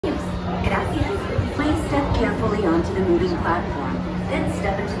Gracias. Please step carefully onto the moving platform, then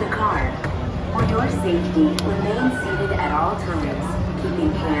step into the car. For your safety, remain seated at all times,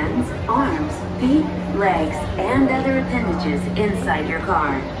 keeping hands, arms, feet, legs, and other appendages inside your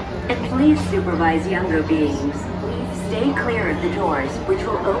car. And please supervise younger beings. Stay clear of the doors, which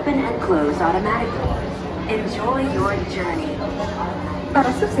will open and close automatically. Enjoy your journey.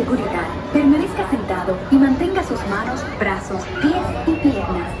 Para su seguridad, permanezca sentado y mantenga sus manos, brazos, pies y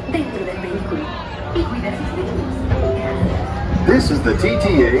piernas dentro del vehículo. Y cuida sus dedos. This is the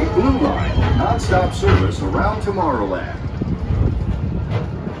TTA Blue Line, non-stop service around Tomorrowland.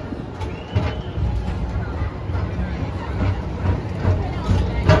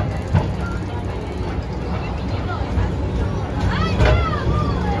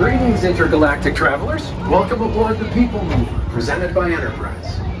 Greetings, intergalactic travelers. Welcome aboard the Peoplemover, presented by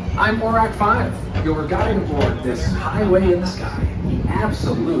Enterprise. I'm Orak 5, your guide aboard this highway in the sky, the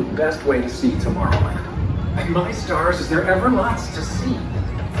absolute best way to see Tomorrowland. And my stars, is there ever lots to see?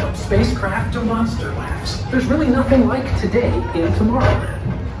 From spacecraft to monster laughs, there's really nothing like today in Tomorrowland.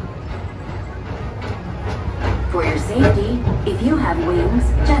 For your safety, if you have wings,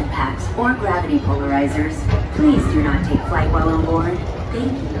 jetpacks, or gravity polarizers, please do not take flight while on board.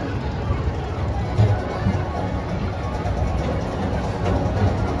 Thank you.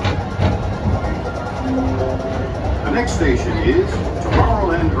 The next station is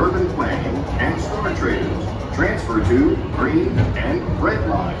Tomorrowland Urban Planning and Star Traders. Transfer to green and red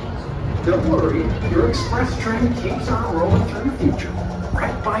lines. Don't worry, your express train keeps on rolling through the future,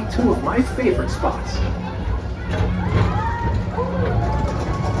 right by two of my favorite spots.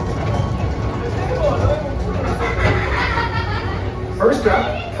 First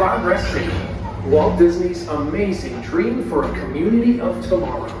up, Progress City, Walt Disney's amazing dream for a community of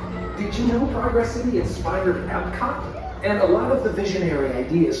tomorrow. Did you know Progress City inspired Epcot and a lot of the visionary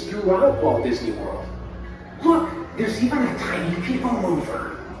ideas throughout Walt Disney World? Look, there's even a tiny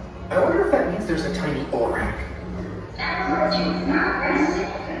Peoplemover. I wonder if that means there's a tiny Orak.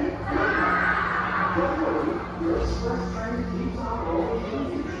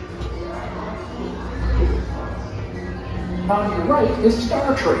 On your right is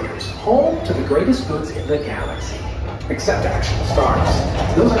Star Traders, home to the greatest goods in the galaxy. Except actual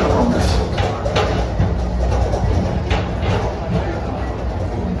stars. Those are no longer sold.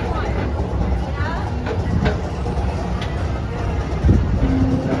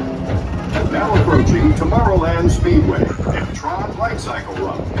 Now approaching Tomorrowland Speedway and Tron Light Cycle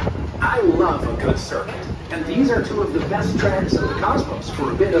Run. I love a good circuit, and these are two of the best tracks in the cosmos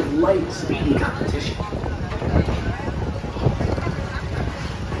for a bit of light, speedy competition.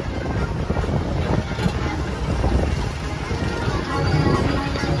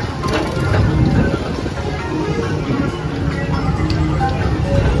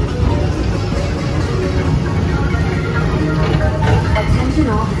 Attention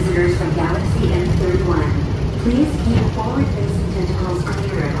all visitors from Galaxy N31. Please keep forward-facing tentacles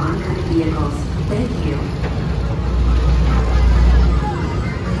clear of oncoming vehicles. Thank you.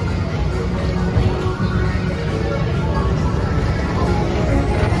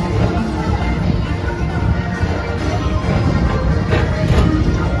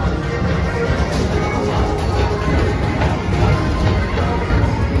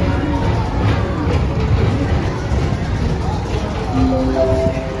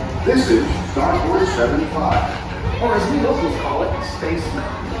 This is Star Wars 75. Or as we locals call it, Space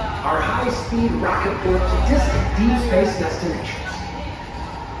Mountain, our high-speed rocket port to distant deep space destinations.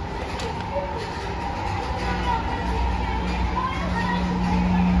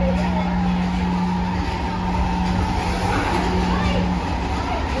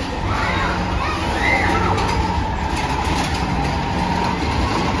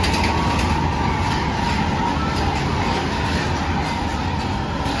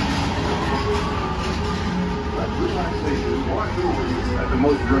 At the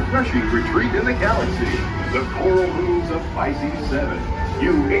most refreshing retreat in the galaxy, the coral moons of Pisces 7.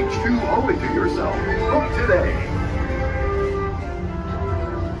 You H2O it to yourself. Book today.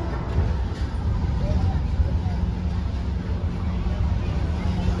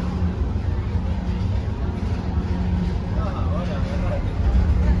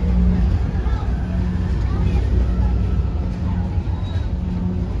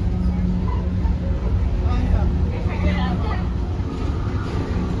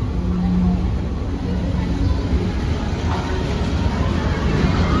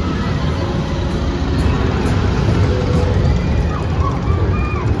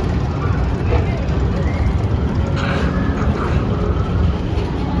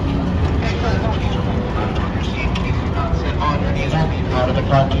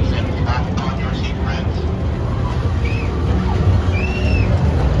 back on your seat, friends.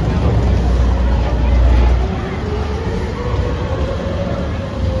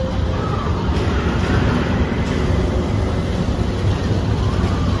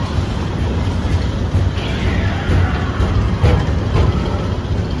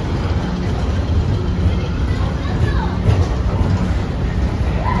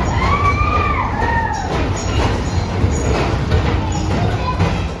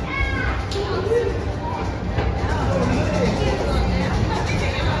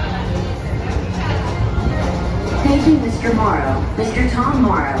 Thank you, Mr. Morrow. Mr. Tom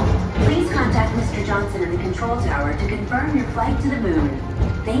Morrow, please contact Mr. Johnson in the control tower to confirm your flight to the moon.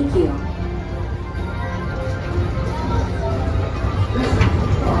 Thank you.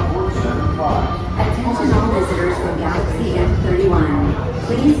 Attention all visitors from Galaxy M31.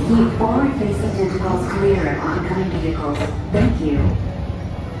 Please keep forward-facing tentacles clear of oncoming vehicles. Thank you.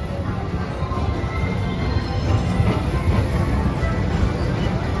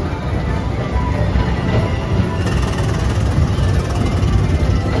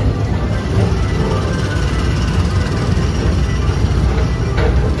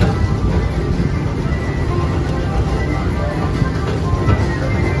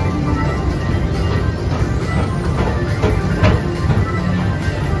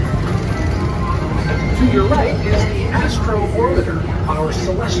 To your right is the Astro Orbiter, our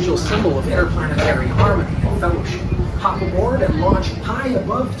celestial symbol of interplanetary harmony and fellowship. Hop aboard and launch high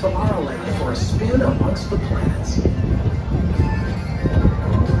above Tomorrowland for a spin amongst the planets.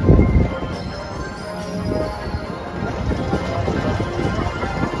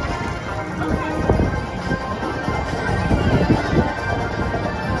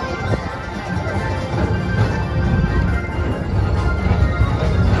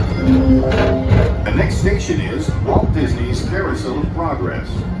 The next station is Walt Disney's Carousel of Progress.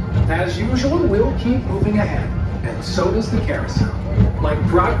 As usual, we'll keep moving ahead, and so does the carousel. Like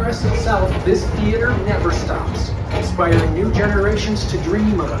progress itself, this theater never stops, inspiring new generations to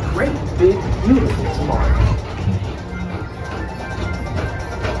dream of a great, big, beautiful tomorrow.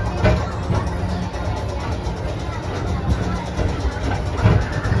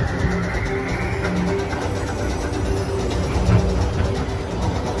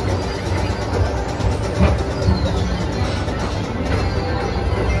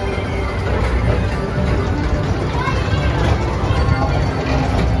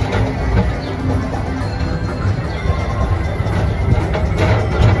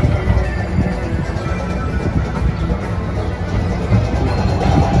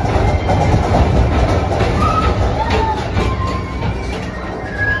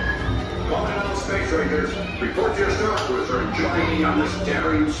 Report to your star cruiser and join me on this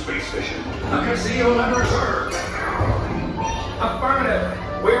daring space mission. A casino never return.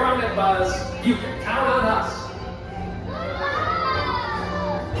 Affirmative. We're on it, Buzz. You can count on us.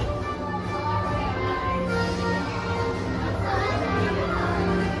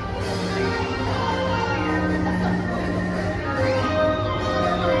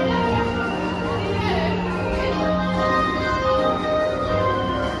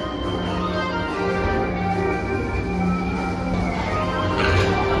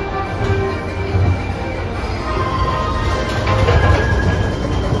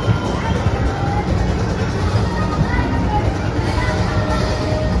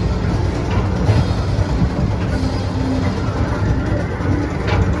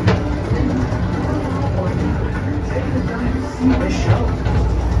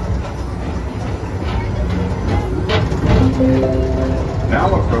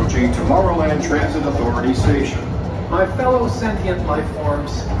 Now approaching Tomorrowland Transit Authority Station. My fellow sentient life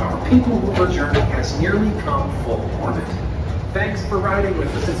forms, our Peoplemover journey has nearly come full orbit. Thanks for riding with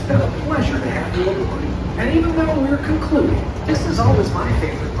us. It's been a pleasure to have you aboard. And even though we're concluding, this is always my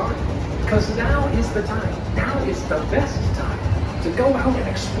favorite part. Because now is the time. Now is the best time to go out and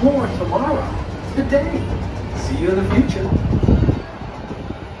explore tomorrow, today. See you in the future.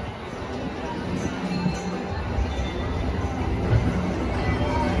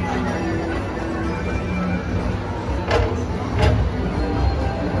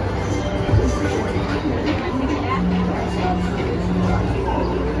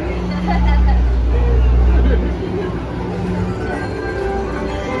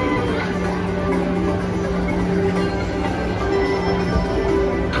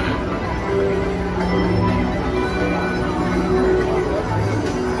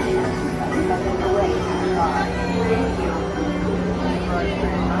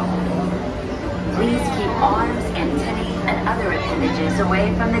 Please keep arms, antennae, and other appendages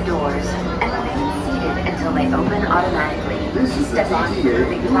away from the doors and remain seated until they open automatically. This is the Step onto the TTA.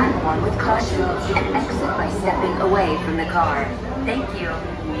 moving platform with caution and exit by stepping away from the car. Thank you.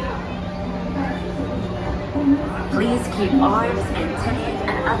 Please keep arms, antennae,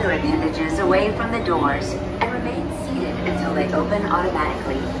 and other appendages away from the doors and remain seated until they open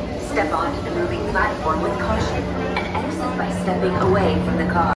automatically. Step onto the moving platform with caution and exit by stepping away from the car.